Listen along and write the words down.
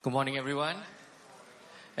Good morning, everyone.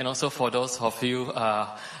 And also for those of you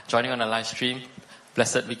joining on the live stream,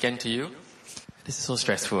 blessed weekend to you. This is so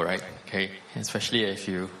stressful, right? Okay, especially if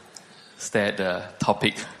you stare at the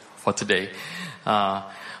topic for today.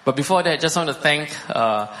 But before that, just want to thank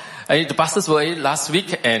the pastors were in last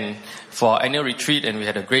week and for annual retreat, and we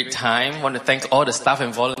had a great time. Want to thank all the staff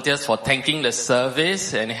and volunteers for thanking the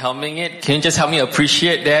service and helming it. Can you just help me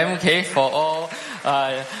appreciate them, okay, for all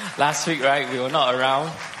last week, right? We were not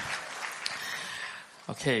around.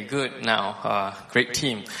 Okay, good. Now, great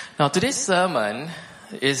team. Now, today's sermon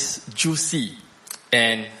is juicy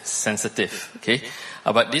and sensitive, okay?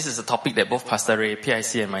 But this is a topic that both Pastor Ray,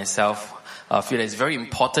 PIC, and myself feel that is very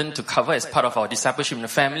important to cover as part of our Discipleship in the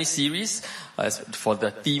Family series for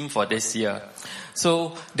the theme for this year.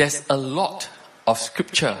 So, there's a lot of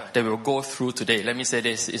scripture that we'll go through today. Let me say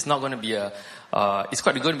this, it's not going to be it's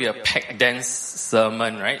going to be a packed, dense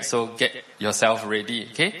sermon, right? So get yourself ready,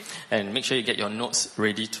 okay? And make sure you get your notes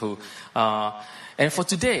ready too. And for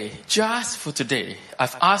today, just for today,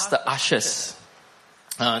 I've asked the ushers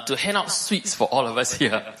to hand out sweets for all of us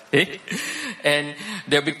here, okay? And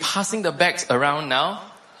they'll be passing the bags around now.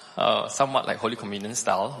 Somewhat like Holy Communion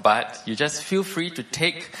style, but you just feel free to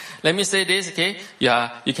take. Let me say this, okay?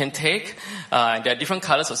 Yeah, you can take. There are different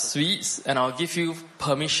colors of sweets, and I'll give you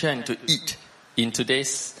permission to eat in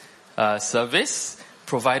today's service,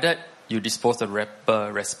 provided you dispose the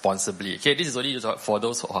wrapper responsibly. Okay, this is only for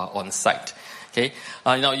those who are on site. Okay,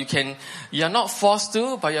 now you are not forced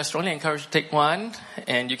to, but you're strongly encouraged to take one,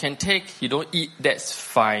 and you can take. You don't eat, that's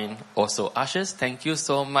fine. Also, ushers, thank you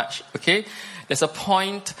so much. Okay, there's a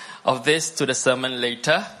point of this to the sermon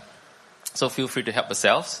later, so feel free to help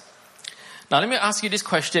yourselves. Now, let me ask you this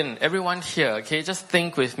question, everyone here. Okay, just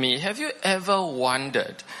think with me. Have you ever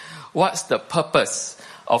wondered what's the purpose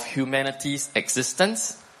of humanity's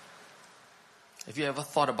existence? Have you ever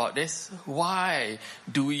thought about this? Why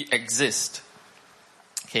do we exist?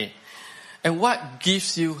 Okay. And what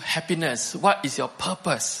gives you happiness? What is your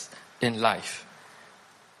purpose in life?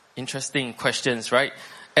 Interesting questions, right?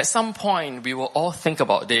 At some point, we will all think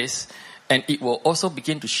about this, and it will also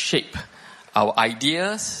begin to shape our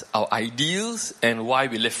ideas, our ideals, and why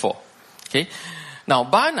we live for. Okay. Now,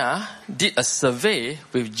 Barna did a survey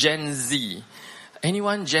with Gen Z.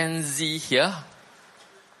 Anyone Gen Z here?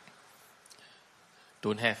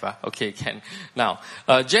 Don't have, huh? Okay, can. Now,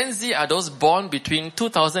 Gen Z are those born between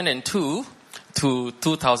 2002 to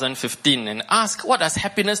 2015 and ask, what does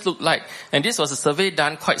happiness look like? And this was a survey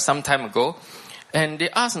done quite some time ago. And they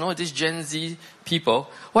asked, these Gen Z people,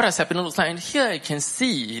 what does happiness look like? And here you can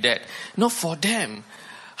see that, for them,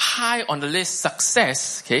 high on the list,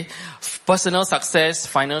 success, okay, personal success,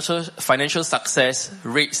 financial success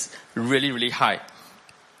rates really, really high.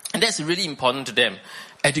 And that's really important to them.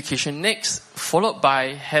 Education next, followed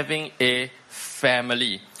by having a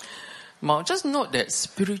family. Now, just note that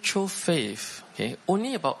spiritual faith, okay,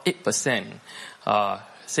 only about 8%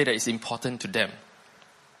 say that it's important to them.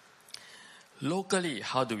 Locally,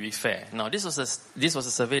 how do we fare? Now, this was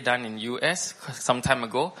a survey done in US some time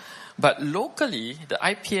ago, but locally, the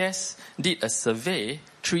IPS did a survey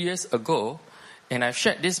 3 years ago, and I've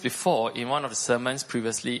shared this before in one of the sermons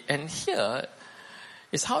previously, and here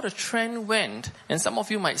is how the trend went, and some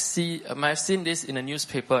of you might have seen this in the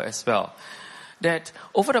newspaper as well, that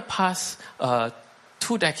over the past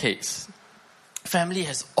 2 decades, family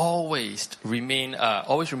has always remained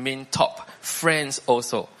top, friends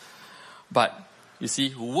also. But you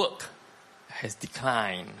see, work has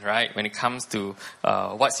declined, right? When it comes to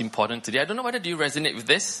what's important today. I don't know whether you resonate with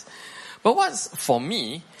this, but what's for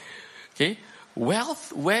me, okay,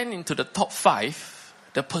 wealth went into the top 5.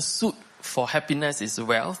 The pursuit for happiness is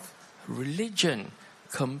wealth. Religion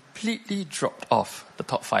completely dropped off the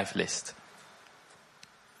top 5 list.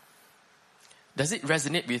 Does it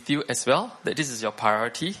resonate with you as well, that this is your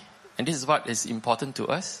priority and this is what is important to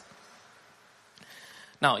us?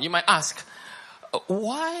 Now, you might ask,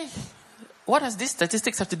 why? What does these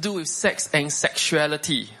statistics have to do with sex and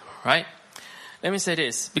sexuality, right? Let me say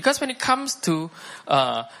this. Because when it comes to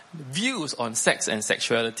views on sex and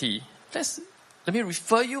sexuality, let me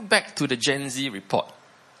refer you back to the Gen Z report.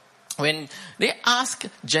 When they ask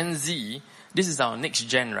Gen Z, this is our next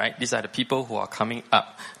gen, right? These are the people who are coming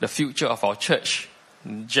up, the future of our church,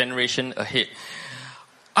 generation ahead.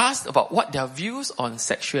 Asked about what their views on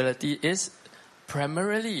sexuality is.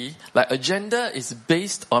 Primarily, like agenda is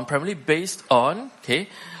primarily based on, okay,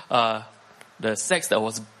 the sex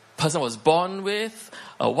that person was born with,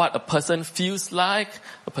 what a person feels like,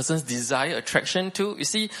 a person's desire, attraction to. You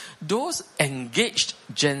see, those engaged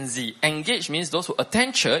Gen Z, engaged means those who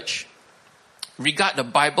attend church, regard the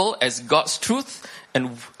Bible as God's truth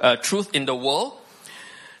and truth in the world,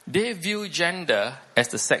 they view gender as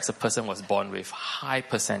the sex a person was born with, high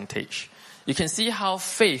percentage. You can see how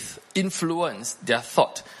faith influenced their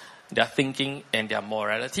thought, their thinking, and their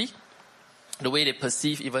morality. The way they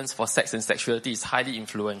perceive events for sex and sexuality is highly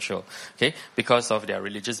influential, okay, because of their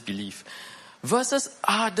religious belief. Versus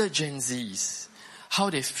other Gen Zs, how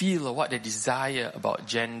they feel or what they desire about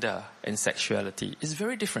gender and sexuality is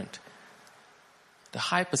very different. The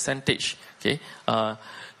high percentage, okay,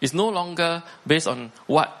 is no longer based on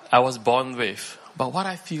what I was born with, but what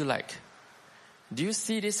I feel like. Do you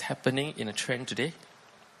see this happening in a trend today?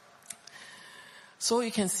 So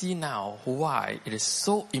you can see now why it is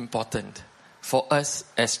so important for us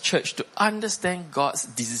as church to understand God's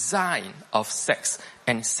design of sex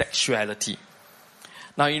and sexuality.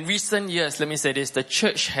 Now, in recent years, let me say this, the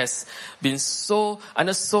church has been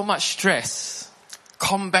under so much stress,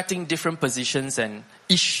 combating different positions and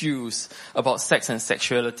issues about sex and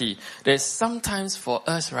sexuality. There's sometimes for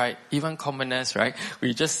us, right, even commoners, right,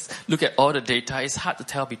 we just look at all the data. It's hard to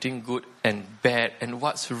tell between good and bad and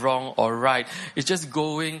what's wrong or right. It's just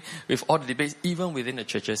going with all the debates, even within the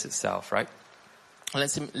churches itself, right?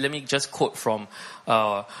 Let me just quote from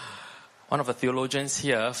one of the theologians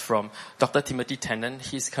here, from Dr. Timothy Tennant.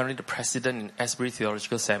 He's currently the president in Asbury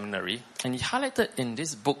Theological Seminary. And he highlighted in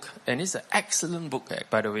this book, and it's an excellent book,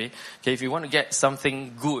 by the way. Okay, if you want to get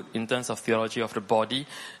something good in terms of theology of the body,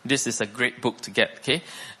 this is a great book to get, okay?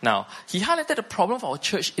 Now, he highlighted the problem of our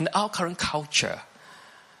church in our current culture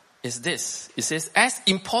is this. It says, as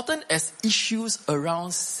important as issues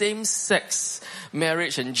around same-sex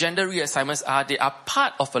marriage and gender reassignments are, they are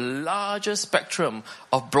part of a larger spectrum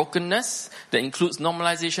of brokenness that includes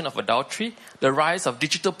normalization of adultery, the rise of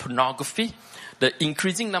digital pornography, the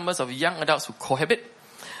increasing numbers of young adults who cohabit,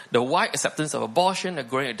 the wide acceptance of abortion, a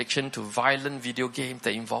growing addiction to violent video games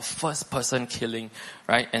that involve first-person killing,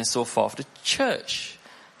 right, and so forth. The church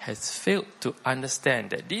has failed to understand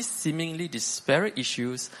that these seemingly disparate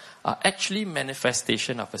issues are actually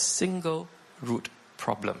manifestation of a single root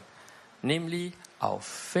problem, namely our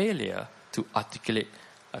failure to articulate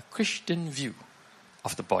a Christian view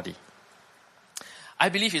of the body. I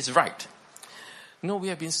believe it's right. We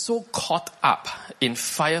have been so caught up in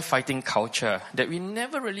firefighting culture that we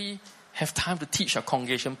never really have time to teach our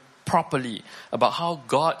congregation properly about how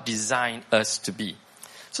God designed us to be.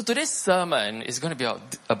 So today's sermon is going to be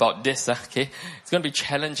about this, okay? It's going to be a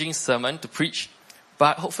challenging sermon to preach,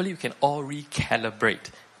 but hopefully we can all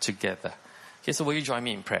recalibrate together. Okay, so will you join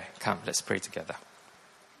me in prayer? Come, let's pray together.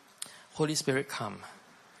 Holy Spirit, come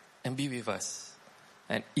and be with us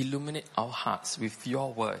and illuminate our hearts with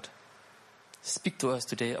your word. Speak to us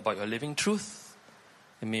today about your living truth,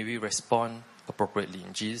 and may we respond appropriately.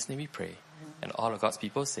 In Jesus' name we pray. And all of God's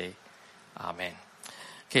people say, Amen.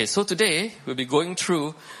 Okay, so today we'll be going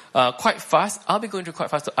through quite fast. I'll be going through quite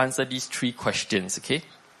fast to answer these three questions, okay?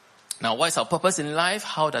 Now, what is our purpose in life?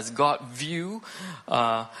 How does God view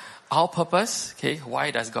our purpose? Okay,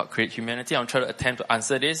 why does God create humanity? I'll try to attempt to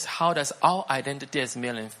answer this. How does our identity as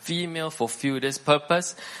male and female fulfill this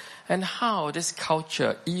purpose? And how this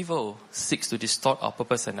culture, evil, seeks to distort our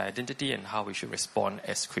purpose and identity, and how we should respond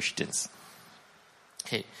as Christians.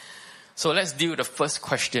 Okay. So let's deal with the first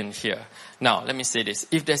question here. Now, let me say this.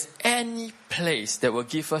 If there's any place that will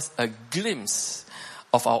give us a glimpse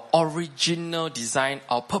of our original design,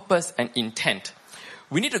 our purpose and intent,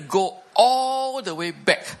 we need to go all the way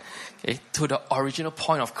back, okay, to the original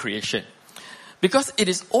point of creation. Because it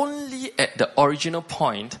is only at the original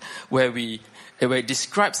point where it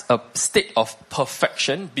describes a state of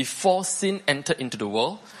perfection before sin entered into the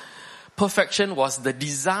world. Perfection was the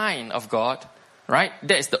design of God. Right?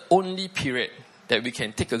 That is the only period that we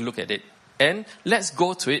can take a look at it. And let's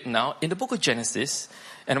go to it now in the book of Genesis.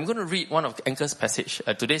 And I'm going to read one of the anchor's passage.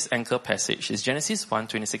 Today's anchor passage is Genesis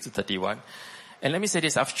 1:26-31. And let me say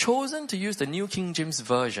this. I've chosen to use the New King James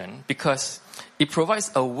Version because it provides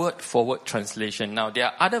a word-for-word translation. Now, there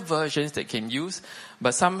are other versions that can use,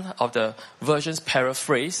 but some of the versions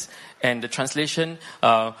paraphrase, and the translation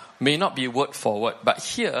may not be word-for-word. But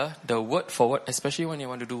here, the word-for-word, especially when you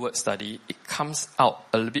want to do word study, it comes out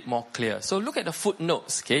a little bit more clear. So look at the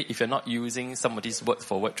footnotes, okay, if you're not using some of these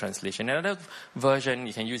word-for-word translation. Another version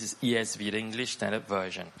you can use is ESV, the English Standard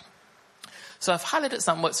Version. So I've highlighted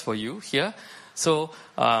some words for you here, so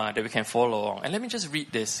that we can follow along. And let me just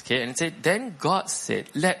read this, okay? And it said, then God said,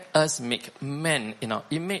 let us make man in our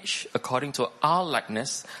image, according to our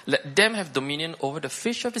likeness. Let them have dominion over the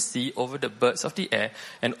fish of the sea, over the birds of the air,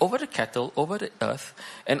 and over the cattle, over the earth,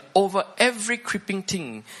 and over every creeping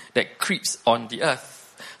thing that creeps on the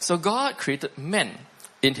earth. So God created man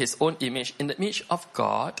in his own image. In the image of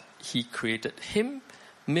God, He created him,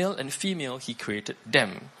 male and female, He created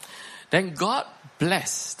them. Then God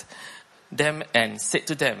blessed them and said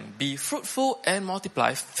to them, be fruitful and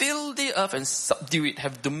multiply, fill the earth and subdue it,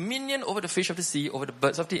 have dominion over the fish of the sea, over the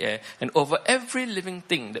birds of the air, and over every living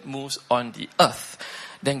thing that moves on the earth.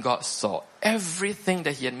 Then God saw everything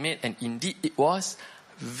that He had made, and indeed it was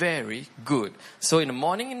very good. So in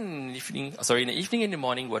the evening and the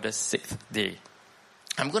morning were the sixth day.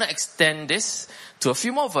 I'm going to extend this to a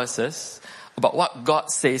few more verses about what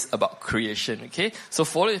God says about creation, okay? So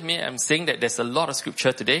follow with me. I'm saying that there's a lot of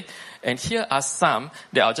scripture today. And here are some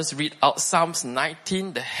that I'll just read out. Psalms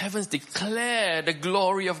 19, the heavens declare the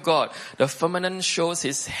glory of God. The firmament shows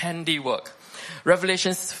His handiwork.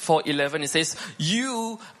 Revelations 4:11, it says,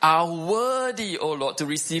 you are worthy, O Lord, to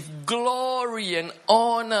receive glory and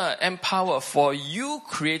honor and power, for you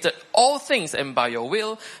created all things, and by your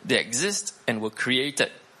will they exist and were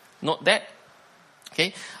created. Note that.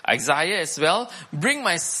 Okay, Isaiah as well. Bring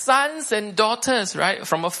my sons and daughters, right,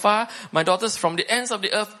 from afar, my daughters from the ends of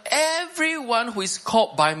the earth, everyone who is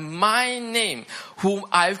called by my name, whom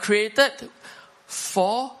I've created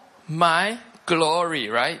for my glory,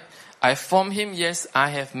 right? I formed him, yes, I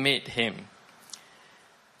have made him.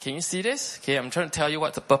 Can you see this? Okay, I'm trying to tell you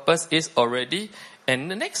what the purpose is already. And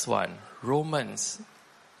the next one, Romans,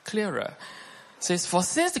 clearer. Says, for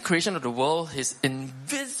since the creation of the world, His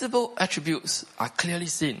invisible attributes are clearly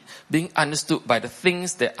seen, being understood by the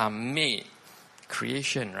things that are made.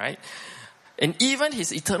 Creation, right? And even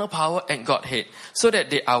His eternal power and Godhead, so that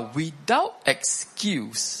they are without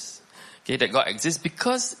excuse. Okay, that God exists,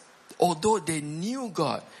 because although they knew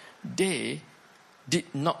God, they did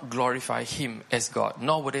not glorify Him as God,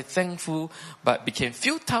 nor were they thankful, but became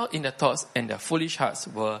futile in their thoughts, and their foolish hearts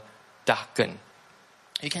were darkened.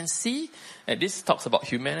 You can see that this talks about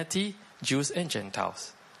humanity, Jews and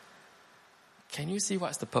Gentiles. Can you see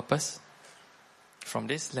what's the purpose from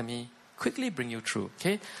this? Let me quickly bring you through,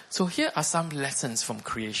 okay? So here are some lessons from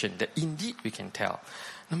creation that indeed we can tell.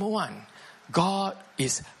 Number one, God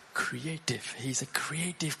is creative. He's a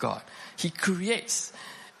creative God. He creates,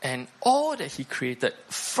 and all that He created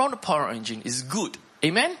from the power origin is good.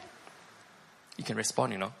 Amen? You can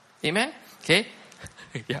respond, Amen? Okay?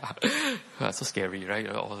 Yeah, so scary, right?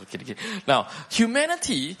 Okay. Now,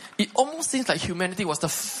 humanity, it almost seems like humanity was the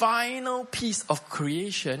final piece of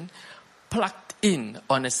creation plugged in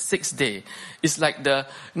on the sixth day. It's like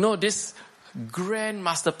this grand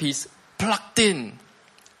masterpiece plugged in,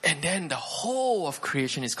 and then the whole of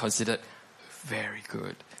creation is considered very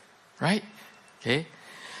good, right? Okay.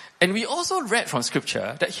 And we also read from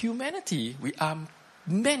scripture that humanity, we are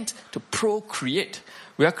meant to procreate.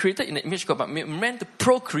 We are created in the image of God, but meant to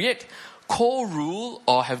procreate, co-rule,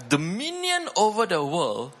 or have dominion over the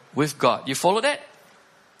world with God. You follow that?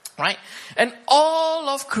 Right? And all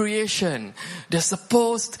of creation,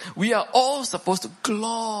 we are all supposed to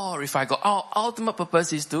glorify God. Our ultimate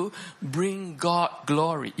purpose is to bring God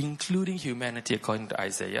glory, including humanity, according to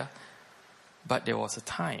Isaiah. But there was a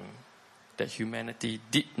time that humanity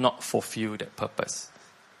did not fulfill that purpose.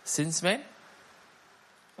 Since when?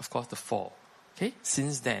 Of course, the fall. Okay?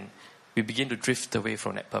 Since then, we begin to drift away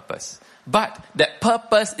from that purpose. But that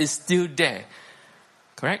purpose is still there.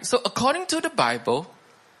 Correct? So according to the Bible,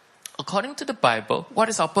 what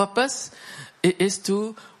is our purpose? It is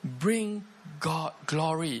to bring God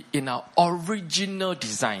glory in our original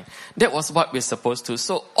design. That was what we're supposed to.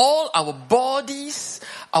 So all our bodies,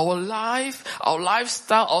 our life, our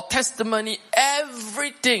lifestyle, our testimony,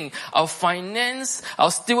 everything, our finance,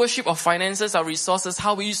 our stewardship of finances, our resources,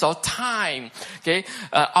 how we use our time, okay,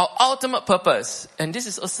 our ultimate purpose. And this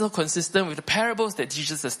is also consistent with the parables that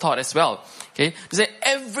Jesus has taught as well. Okay, to say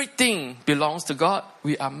everything belongs to God.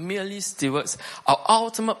 We are merely stewards. Our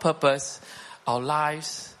ultimate purpose, our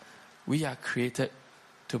lives, we are created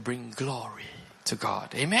to bring glory to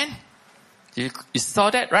God. Amen? You saw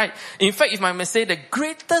that, right? In fact, if I may say, the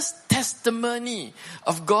greatest testimony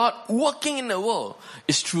of God working in the world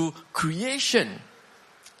is through creation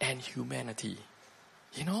and humanity.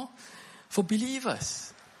 For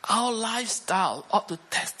believers, our lifestyle ought to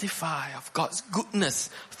testify of God's goodness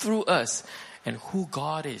through us and who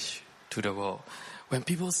God is to the world. When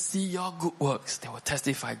people see your good works, they will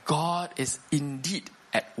testify God is indeed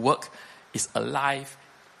at work, is alive,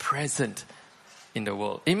 present in the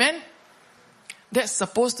world. Amen? That's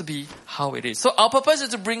supposed to be how it is. So our purpose is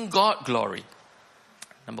to bring God glory.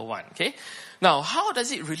 Number one, okay? Now, how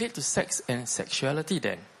does it relate to sex and sexuality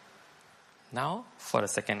then? Now, for the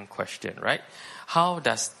second question, right? How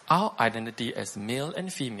does our identity as male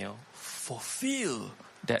and female fulfill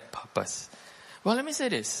that purpose? Well, let me say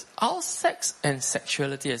this. Our sex and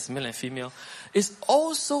sexuality as male and female is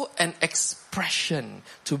also an expression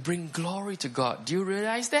to bring glory to God. Do you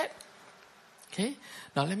realize that? Okay.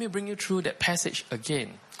 Now let me bring you through that passage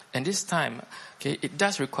again. And this time, okay, it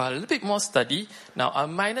does require a little bit more study. Now, I'll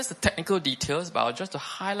minus the technical details, but I'll just to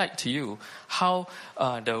highlight to you how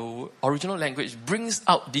the original language brings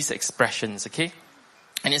out these expressions, okay?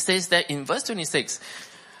 And it says that in verse 26,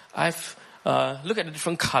 I've looked at the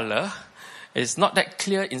different color. It's not that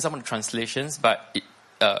clear in some of the translations, but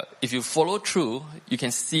if you follow through, you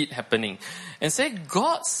can see it happening. And say,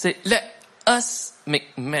 God said, let us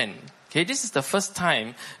make men. Okay, this is the first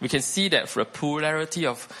time we can see that for a plurality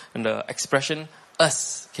of the expression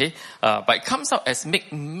us. Okay, but it comes out as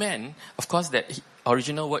make men. Of course, that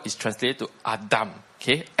original word is translated to Adam.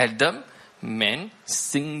 Okay, Adam, man,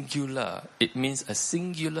 singular. It means a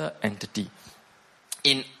singular entity.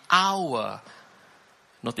 In our,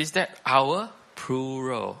 notice that our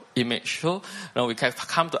plural image. So now we can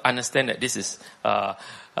come to understand that this is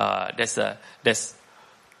there's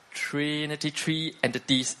Trinity, three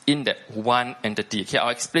entities in that one entity. Okay, I'll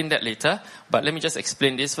explain that later. But let me just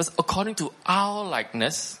explain this first. According to our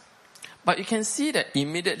likeness, but you can see that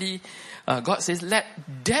immediately God says, let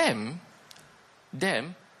them,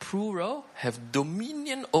 plural, have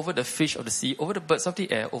dominion over the fish of the sea, over the birds of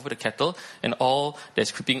the air, over the cattle, and all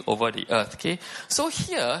that's creeping over the earth. Okay, so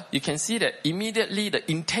here you can see that immediately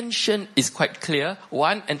the intention is quite clear.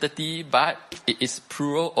 One entity, but it is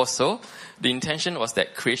plural also. The intention was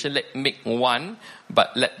that creation let make one,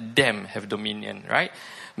 but let them have dominion, right?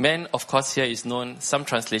 Man, of course, here is known, some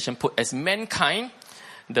translation put as mankind.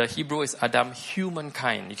 The Hebrew is Adam,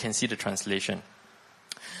 humankind. You can see the translation.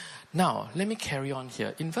 Now, let me carry on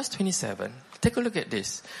here. In verse 27, take a look at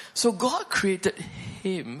this. So God created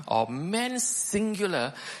him, or man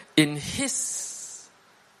singular, in his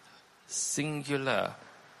singular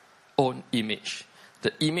own image.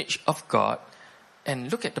 The image of God.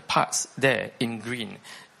 And look at the parts there in green.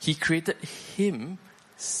 He created him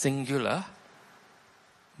singular,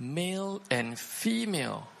 male and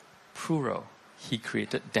female, plural. He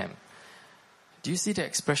created them. Do you see the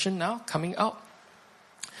expression now coming out?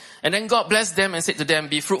 And then God blessed them and said to them,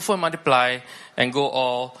 be fruitful and multiply and go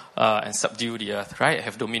all and subdue the earth, right?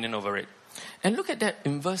 Have dominion over it. And look at that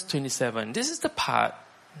in verse 27. This is the part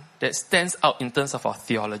that stands out in terms of our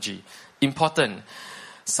theology. Important.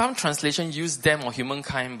 Some translation use them or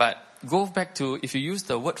humankind, but go back to, if you use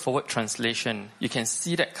the word-for-word translation, you can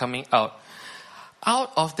see that coming out.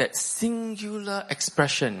 Out of that singular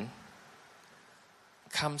expression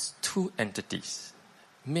comes two entities,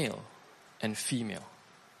 male and female.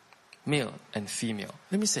 Male and female.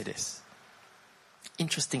 Let me say this.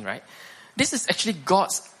 Interesting, right? This is actually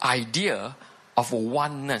God's idea of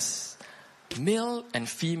oneness. Male and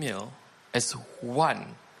female as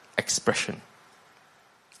one expression.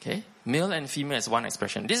 Okay? Male and female as one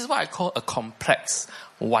expression. This is what I call a complex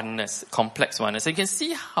oneness. Complex oneness. And you can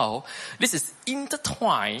see how this is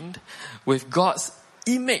intertwined with God's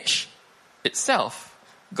image itself.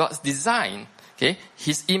 God's design. Okay?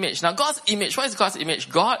 His image. Now God's image. What is God's image?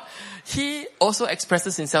 God, He also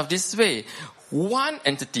expresses Himself this way. One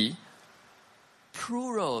entity,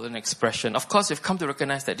 plural in expression. Of course, we've come to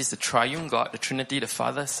recognize that this is the triune God, the Trinity, the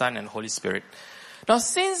Father, Son, and Holy Spirit. Now,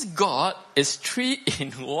 since God is three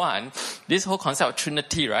in one, this whole concept of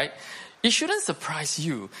Trinity, right? It shouldn't surprise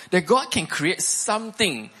you that God can create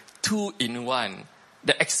something two in one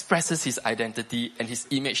that expresses His identity and His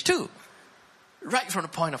image too. Right from the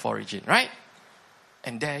point of origin, right?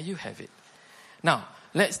 And there you have it. Now,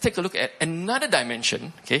 let's take a look at another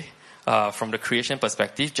dimension, okay, from the creation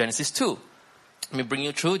perspective, Genesis 2. Let me bring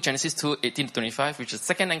you through Genesis 2, 18 to 25, which is the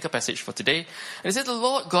second anchor passage for today. And it says, the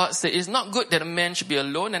Lord God said, it is not good that a man should be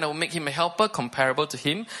alone, and I will make him a helper comparable to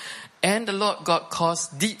him. And the Lord God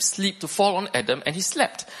caused deep sleep to fall on Adam, and he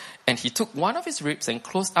slept. And he took one of his ribs and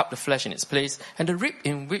closed up the flesh in its place. And the rib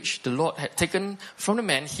in which the Lord had taken from the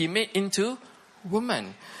man, he made into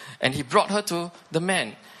woman. And he brought her to the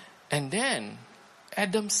man. And then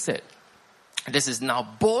Adam said, this is now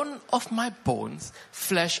bone of my bones,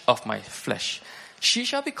 flesh of my flesh. She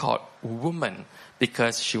shall be called woman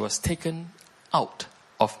because she was taken out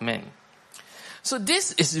of man. So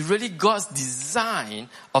this is really God's design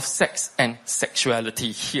of sex and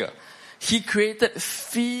sexuality here. He created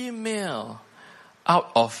female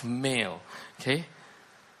out of male. Okay?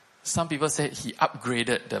 Some people say He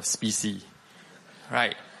upgraded the species.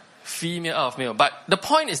 Right? Female out of male. But the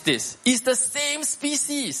point is this. It's the same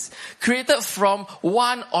species created from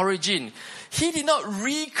one origin. He did not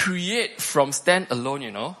recreate from stand alone,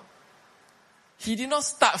 you know. He did not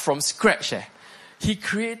start from scratch. He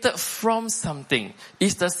created from something.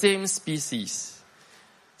 It's the same species.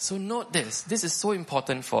 So note this. This is so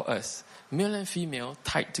important for us. Male and female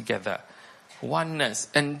tied together. Oneness.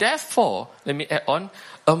 And therefore, let me add on,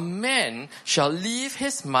 a man shall leave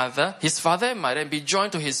his father and mother, and be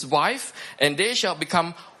joined to his wife, and they shall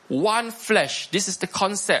become one flesh. This is the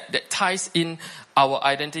concept that ties in our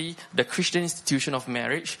identity, the Christian institution of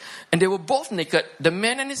marriage. And they were both naked. The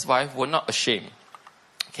man and his wife were not ashamed.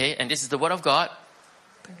 Okay, and this is the word of God.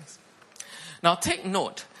 Thanks. Now take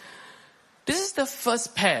note. This is the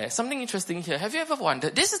first pair. Something interesting here. Have you ever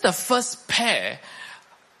wondered? This is the first pair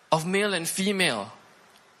of male and female.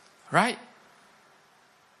 Right?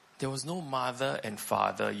 There was no mother and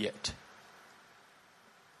father yet.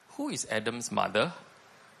 Who is Adam's mother?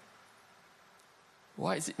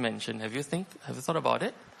 Why is it mentioned? Have you thought about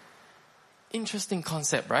it? Interesting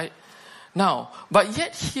concept, right? Now, but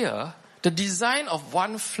yet here, the design of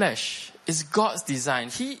one flesh is God's design.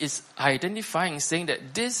 He is identifying, saying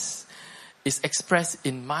that this is expressed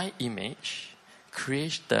in my image,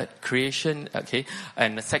 creation, okay,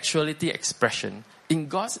 and the sexuality expression in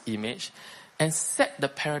God's image, and set the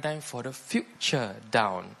paradigm for the future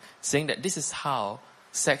down, saying that this is how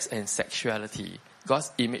sex and sexuality,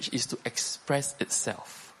 God's image, is to express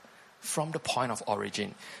itself from the point of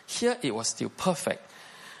origin. Here it was still perfect.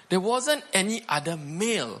 There wasn't any other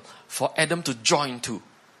male for Adam to join to.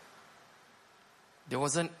 There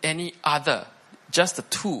wasn't any other, just the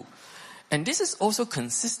two. And this is also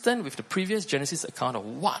consistent with the previous Genesis account of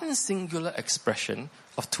one singular expression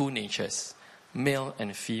of two natures, male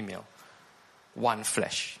and female, one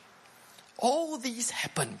flesh. All these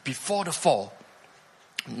happened before the fall.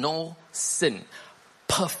 No sin,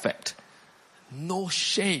 perfect, no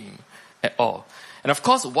shame at all. And of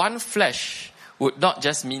course, one flesh would not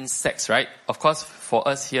just mean sex, right? Of course, for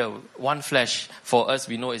us here, one flesh, for us,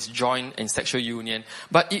 we know is joined in sexual union.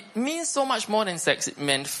 But it means so much more than sex. It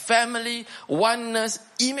meant family, oneness,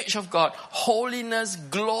 image of God, holiness,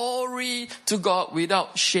 glory to God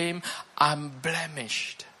without shame,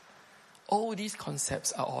 unblemished. All these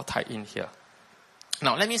concepts are all tied in here.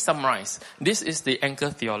 Now, let me summarize. This is the anchor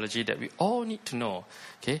theology that we all need to know,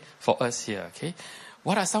 okay, for us here, okay?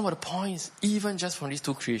 What are some of the points, even just from these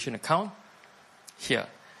two creation accounts? Here,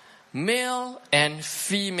 male and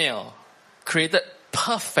female created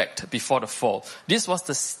perfect before the fall. This was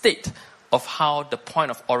the state of how the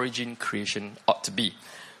point of origin creation ought to be.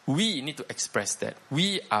 We need to express that.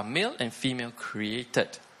 We are male and female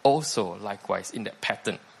created also likewise in that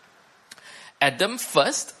pattern. Adam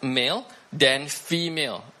first, male, then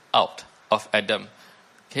female out of Adam.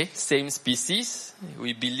 Okay, same species.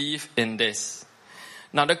 We believe in this.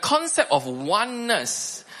 Now the concept of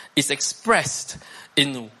oneness is expressed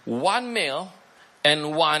in one male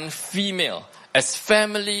and one female as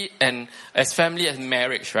family and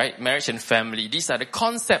marriage, right? Marriage and family. These are the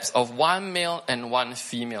concepts of one male and one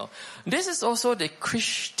female. This is also the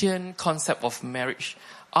Christian concept of marriage.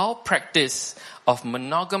 Our practice of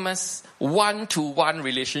monogamous one-to-one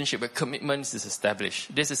relationship where commitment is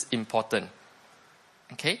established. This is important.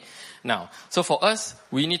 Okay? Now, so for us,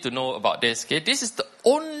 we need to know about this. Okay? This is the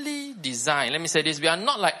only design. Let me say this. We are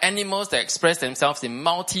not like animals that express themselves in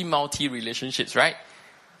multi relationships, right?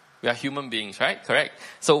 We are human beings, right? Correct?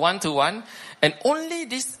 So one-to-one. And only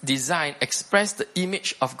this design expresses the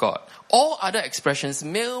image of God. All other expressions,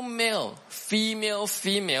 male,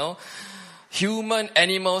 female, human,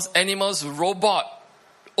 animals, robot,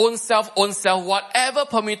 own self, whatever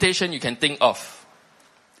permutation you can think of,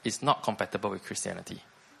 is not compatible with Christianity.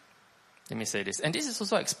 Let me say this. And this is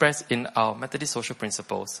also expressed in our Methodist social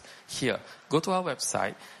principles here. Go to our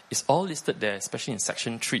website. It's all listed there, especially in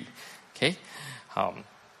section 3. Okay? And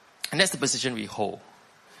that's the position we hold.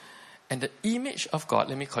 And the image of God,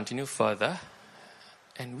 let me continue further.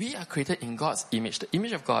 And we are created in God's image. The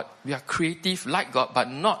image of God, we are creative like God, but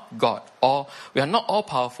not God. Or we are not all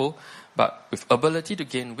powerful, but with ability to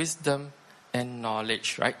gain wisdom and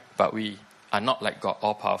knowledge, right? But we are not like God,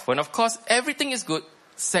 all powerful. And of course, everything is good.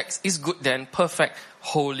 Sex is good then, perfect,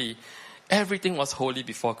 holy. Everything was holy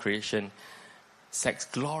before creation. Sex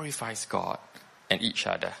glorifies God and each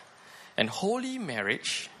other. And holy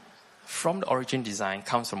marriage, from the origin design,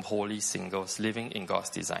 comes from holy singles living in God's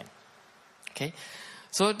design. Okay?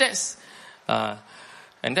 So that's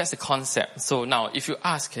the concept. So now, if you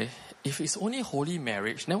ask, okay, if it's only holy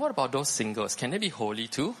marriage, then what about those singles? Can they be holy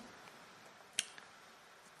too?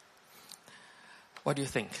 What do you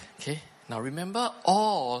think? Okay. Now remember,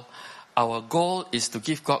 all our goal is to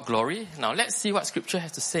give God glory. Now let's see what Scripture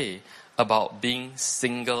has to say about being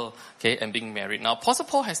single, okay, and being married. Now, Apostle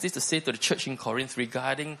Paul has this to say to the church in Corinth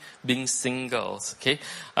regarding being singles, okay.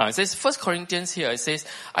 It says, 1 Corinthians here, it says,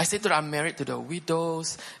 I say that I'm married to the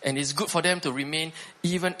widows, and it's good for them to remain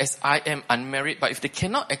even as I am unmarried. But if they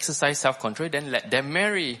cannot exercise self-control, then let them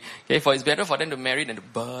marry. Okay, for it's better for them to marry than to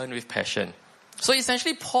burn with passion. So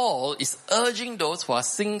essentially, Paul is urging those who are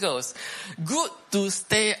singles, good to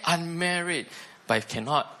stay unmarried, but if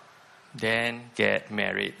cannot, then get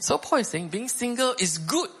married. So Paul is saying being single is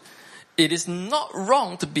good. It is not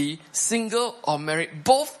wrong to be single or married.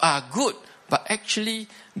 Both are good, but actually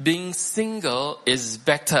being single is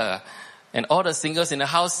better. And all the singles in the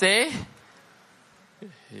house say,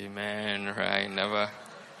 amen, right? Never.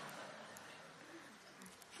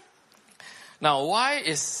 Now, why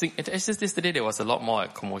is it's just yesterday there was a lot more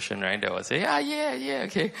commotion, right? There was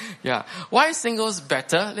okay. Why is singles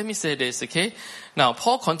better? Let me say this, okay? Now,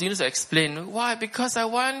 Paul continues to explain why. Because I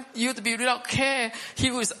want you to be without care. He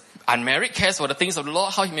who is unmarried cares for the things of the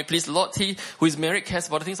Lord, how he may please the Lord. He who is married cares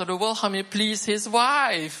for the things of the world, how he may please his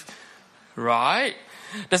wife. Right?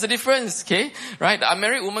 There's a difference, okay? Right? The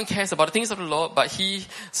unmarried woman cares about the things of the Lord,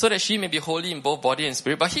 so that she may be holy in both body and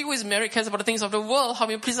spirit. But he who is married cares about the things of the world, how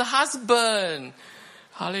he may please the husband.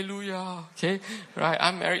 Hallelujah. Okay? Right?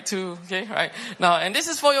 I'm married too. Okay? Right? Now, and this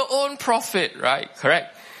is for your own profit, right?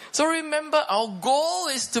 Correct? So remember, our goal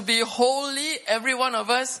is to be holy, every one of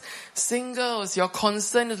us. Singles, your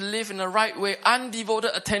concern is to live in the right way,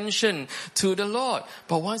 undevoted attention to the Lord.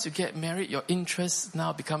 But once you get married, your interest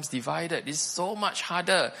now becomes divided. It's so much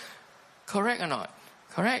harder. Correct or not?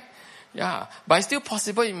 Correct? Yeah. But it's still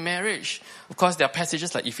possible in marriage. Of course, there are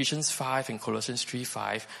passages like Ephesians 5 and Colossians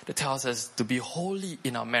 3:5 that tells us to be holy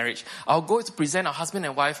in our marriage. Our goal is to present our husband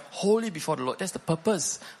and wife holy before the Lord. That's the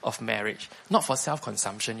purpose of marriage. Not for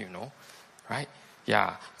self-consumption, you know. Right?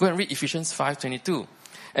 Yeah. Go and read Ephesians 5:22.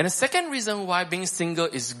 And the second reason why being single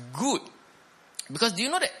is good, because do you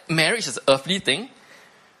know that marriage is an earthly thing?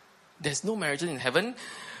 There's no marriages in heaven.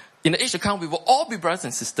 In the age to come, we will all be brothers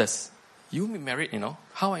and sisters. You will be married, you know.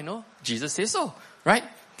 How I know? Jesus says so, right?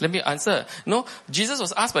 Let me answer. No, Jesus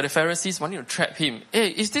was asked by the Pharisees wanting to trap him.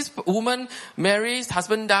 Hey, is this woman marries,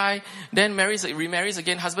 husband die, then marries, remarries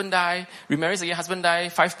again, husband die, remarries again, husband die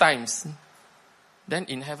 5 times? Then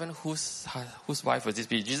in heaven, whose wife will this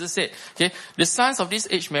be? Jesus said, okay, the sons of this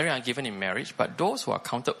age marry are given in marriage, but those who are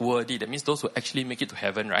counted worthy, that means those who actually make it to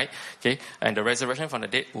heaven, right? Okay, and the resurrection from the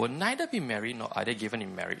dead will neither be married nor are they given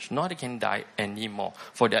in marriage, nor they can die anymore.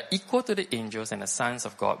 For they are equal to the angels and the sons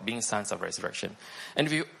of God, being sons of resurrection. And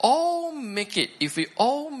if we all make it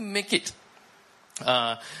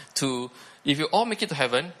to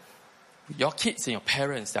heaven, your kids and your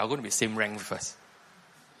parents, they are going to be same rank with us.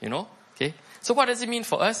 You know? Okay? So what does it mean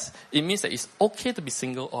for us? It means that it's okay to be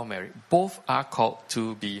single or married. Both are called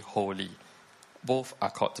to be holy. Both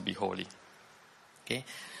are called to be holy. Okay?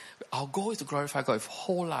 Our goal is to glorify God with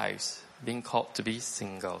whole lives, being called to be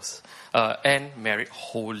singles. And married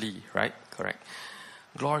wholly, right? Correct.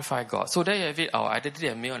 Glorify God. So there you have it, our identity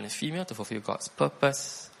as male and female to fulfill God's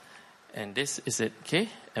purpose. And this is it, okay?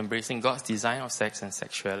 Embracing God's design of sex and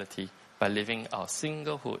sexuality by living our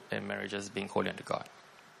singlehood and marriages being holy unto God.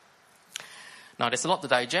 Now, there's a lot to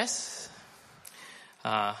digest.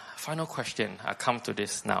 Final question. I'll come to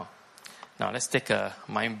this now. Now, let's take a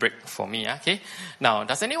mind break for me, okay? Now,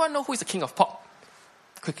 does anyone know who is the king of pop?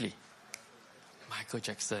 Quickly. Michael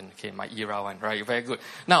Jackson. Okay, my era one. Right, very good.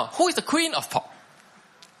 Now, who is the queen of pop?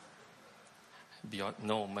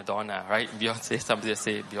 No, Madonna, right? Beyonce. Somebody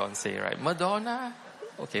say Beyonce, right? Madonna.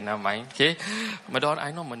 Okay, never mind. Okay, Madonna.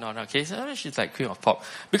 I know Madonna. Okay, so she's like queen of pop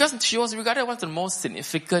because she was regarded as one of the most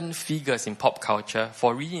significant figures in pop culture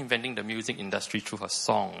for reinventing the music industry through her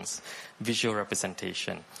songs, visual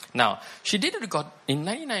representation. Now, she did it in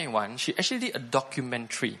 1991. She actually did a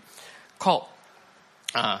documentary called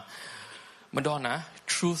Madonna,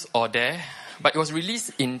 Truth or Dare, but it was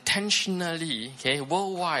released intentionally, okay,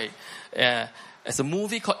 worldwide, as a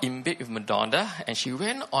movie called In Bed with Madonna, and she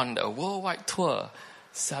went on a worldwide tour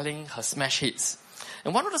selling her smash hits.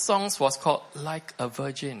 And one of the songs was called Like a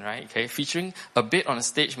Virgin, right? Okay, featuring a bed on a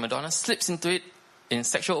stage. Madonna slips into it in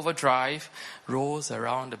sexual overdrive, rolls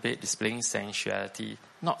around the bed displaying sensuality.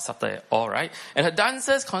 Not subtle at all, right? And her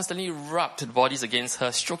dancers constantly rubbed their bodies against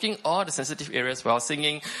her, stroking all the sensitive areas while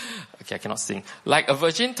singing, okay, I cannot sing, Like a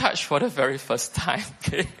Virgin Touch for the very first time,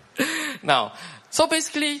 okay? Now, so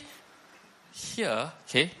basically, here,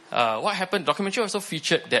 okay, what happened, documentary also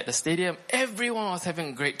featured that the stadium, everyone was having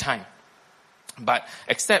a great time. But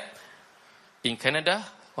except in Canada,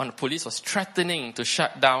 when the police was threatening to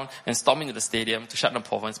shut down and storming into the stadium to shut down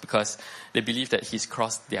performance because they believe that he's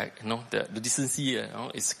crossed the decency,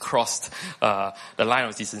 is crossed the line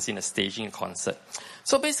of decency in a staging a concert.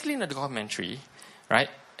 So basically in the documentary, right,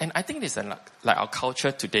 and I think this is like our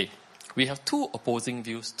culture today, we have two opposing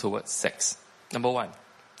views towards sex. Number one,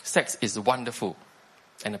 sex is wonderful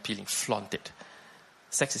and appealing. Flaunt it.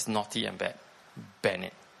 Sex is naughty and bad. Ban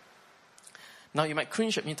it. Now you might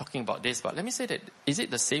cringe at me talking about this, but let me say that, is it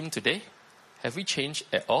the same today? Have we changed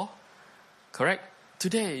at all? Correct?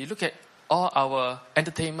 Today, you look at all our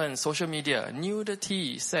entertainment, social media,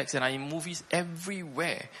 nudity, sex, and in movies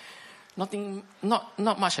everywhere. Not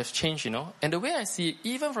much has changed, And the way I see it,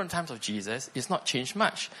 even from the times of Jesus, it's not changed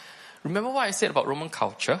much. Remember what I said about Roman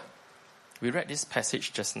culture? We read this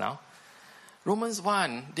passage just now. Romans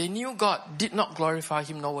 1, they knew God, did not glorify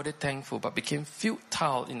Him, nor were they thankful, but became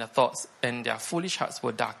futile in their thoughts, and their foolish hearts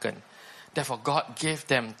were darkened. Therefore, God gave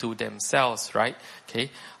them to themselves, right?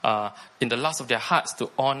 Okay, in the lust of their hearts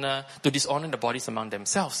to dishonor the bodies among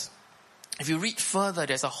themselves. If you read further,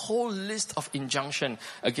 there's a whole list of injunction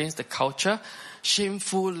against the culture.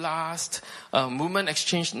 Shameful lust, women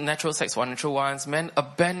exchange natural sex for unnatural ones, men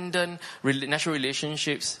abandon natural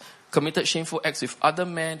relationships, committed shameful acts with other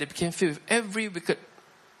men. They became filled with every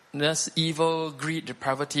wickedness, evil, greed,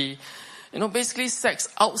 depravity. Basically sex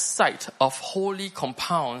outside of holy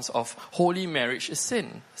compounds of holy marriage is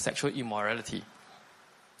sin, sexual immorality.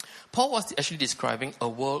 Paul was actually describing a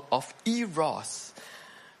world of eros,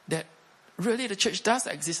 that really the church does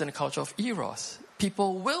exist in a culture of eros.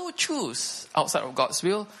 People will choose outside of God's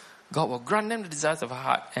will. God will grant them the desires of the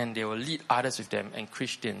heart, and they will lead others with them, and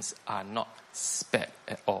Christians are not spared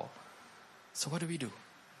at all. So what do we do?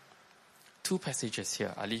 Two passages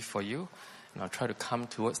here I'll leave for you, and I'll try to come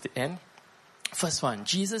towards the end. First one,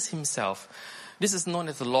 Jesus himself. This is known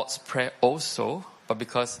as the Lord's Prayer also, but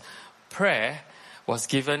because prayer was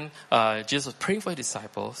given, Jesus was praying for his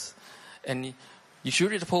disciples, and you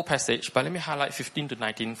should read the whole passage, but let me highlight 15 to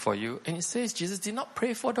 19 for you. And it says, Jesus did not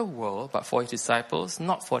pray for the world, but for his disciples,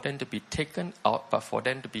 not for them to be taken out, but for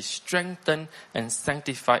them to be strengthened and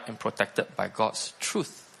sanctified and protected by God's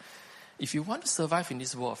truth. If you want to survive in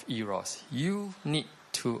this world of eros, you need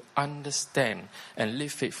to understand and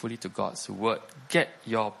live faithfully to God's word. Get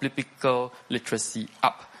your biblical literacy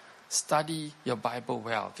up. Study your Bible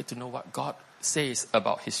well. Get to know what God says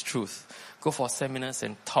about his truth. Go for seminars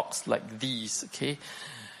and talks like these, okay?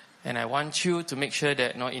 And I want you to make sure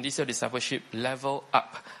that in this year discipleship, level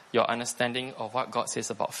up your understanding of what God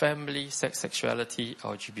says about family, sex, sexuality,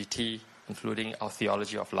 LGBT, including our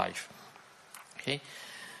theology of life. Okay?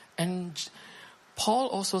 And Paul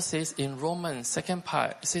also says in Romans, second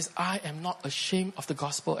part, it says, I am not ashamed of the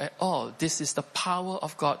gospel at all. This is the power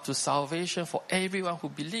of God to salvation for everyone who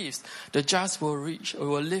believes. The just will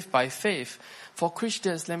live by faith. For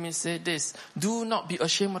Christians, let me say this, do not be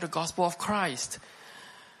ashamed of the gospel of Christ.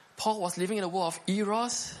 Paul was living in a world of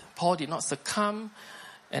eros. Paul did not succumb.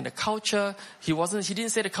 And the culture, he didn't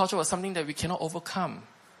say the culture was something that we cannot overcome.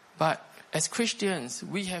 But as Christians,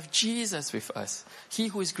 we have Jesus with us. He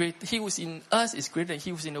who is in us is greater than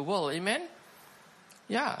he who is in the world. Amen?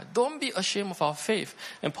 Yeah, don't be ashamed of our faith.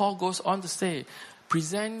 And Paul goes on to say,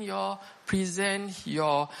 present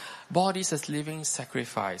your bodies as living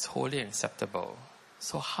sacrifice, holy and acceptable.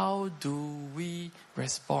 So how do we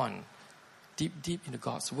respond? Deep into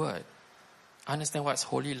God's word. Understand what's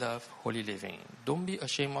holy love, holy living. Don't be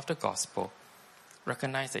ashamed of the gospel.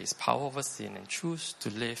 Recognize that it's power over sin and choose to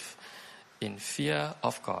live in fear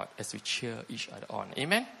of God as we cheer each other on.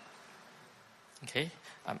 Amen? Okay,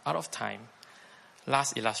 I'm out of time.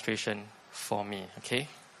 Last illustration for me, okay?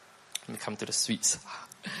 Let me come to the sweets.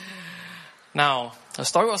 Now, a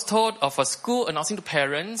story was told of a school announcing to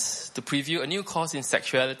parents to preview a new course in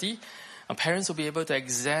sexuality. And parents will be able to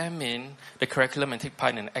examine the curriculum and take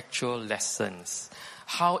part in actual lessons.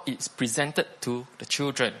 How it's presented to the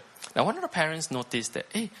children. Now, one of the parents noticed that,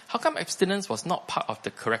 how come abstinence was not part of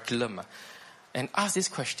the curriculum? And asked this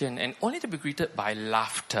question, and only to be greeted by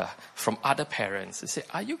laughter from other parents. They say,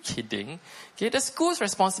 are you kidding? Okay, the school's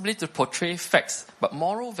responsibility to portray facts, but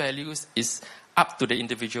moral values is up to the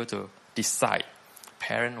individual to decide.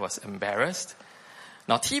 Parent was embarrassed.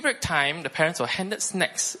 Now, tea break time, the parents were handed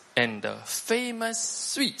snacks and the famous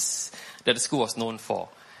sweets that the school was known for.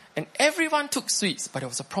 And everyone took sweets, but there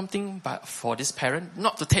was a prompting for this parent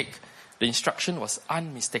not to take. The instruction was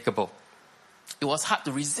unmistakable. It was hard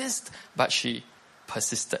to resist, but she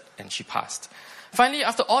persisted and she passed. Finally,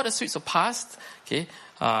 after all the sweets were passed,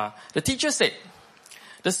 the teacher said,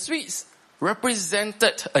 the sweets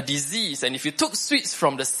represented a disease, and if you took sweets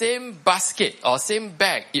from the same basket or same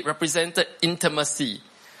bag, it represented intimacy.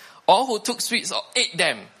 All who took sweets or ate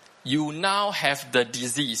them, you now have the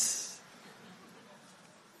disease.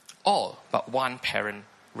 All but one parent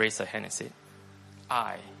raised her hand and said,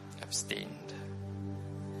 I abstained.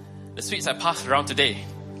 The sweets I passed around today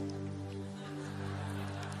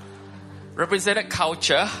represented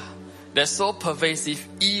culture that's so pervasive,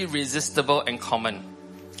 irresistible, and common.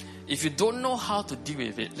 If you don't know how to deal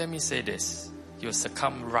with it, let me say this, you'll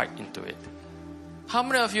succumb right into it. How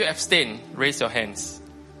many of you abstain? Raise your hands.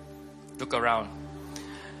 Look around.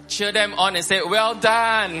 Cheer them on and say, well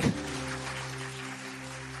done.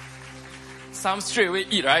 Some straight away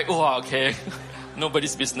eat, right? Oh, okay.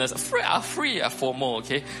 Nobody's business. Free, FOMO,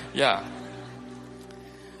 okay? Yeah.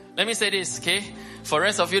 Let me say this, okay? For the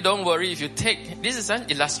rest of you, don't worry. If you take, this is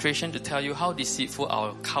an illustration to tell you how deceitful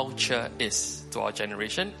our culture is to our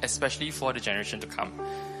generation, especially for the generation to come.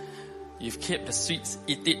 You've kept the sweets,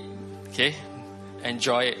 eat it, okay?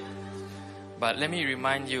 Enjoy it. But let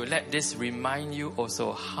this remind you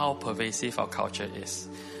also how pervasive our culture is.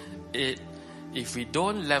 If we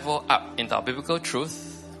don't level up into our biblical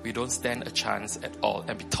truth, we don't stand a chance at all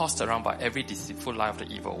and be tossed around by every deceitful lie of the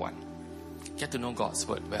evil one. Get to know God's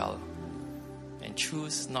word well and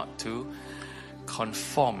choose not to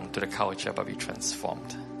conform to the culture but be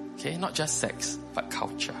transformed. Okay, not just sex, but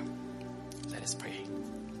culture. Let us pray.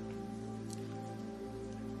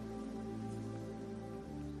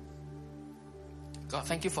 God,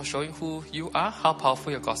 thank you for showing who you are, how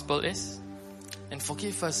powerful your gospel is. And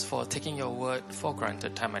forgive us for taking your word for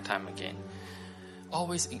granted time and time again.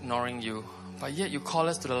 Always ignoring you, but yet you call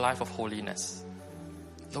us to the life of holiness.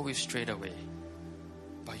 Though we've strayed away,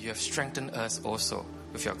 but you have strengthened us also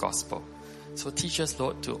with your gospel. So teach us,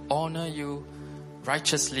 Lord, to honor you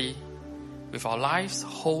righteously with our lives,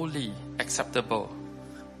 wholly acceptable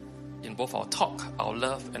in both our talk, our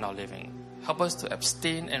love, and our living. Help us to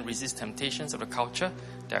abstain and resist temptations of the culture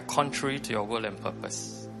that are contrary to your will and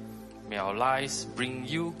purpose. May our lives bring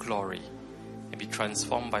you glory and be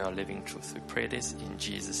transformed by your living truth. We pray this in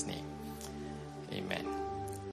Jesus' name. Amen.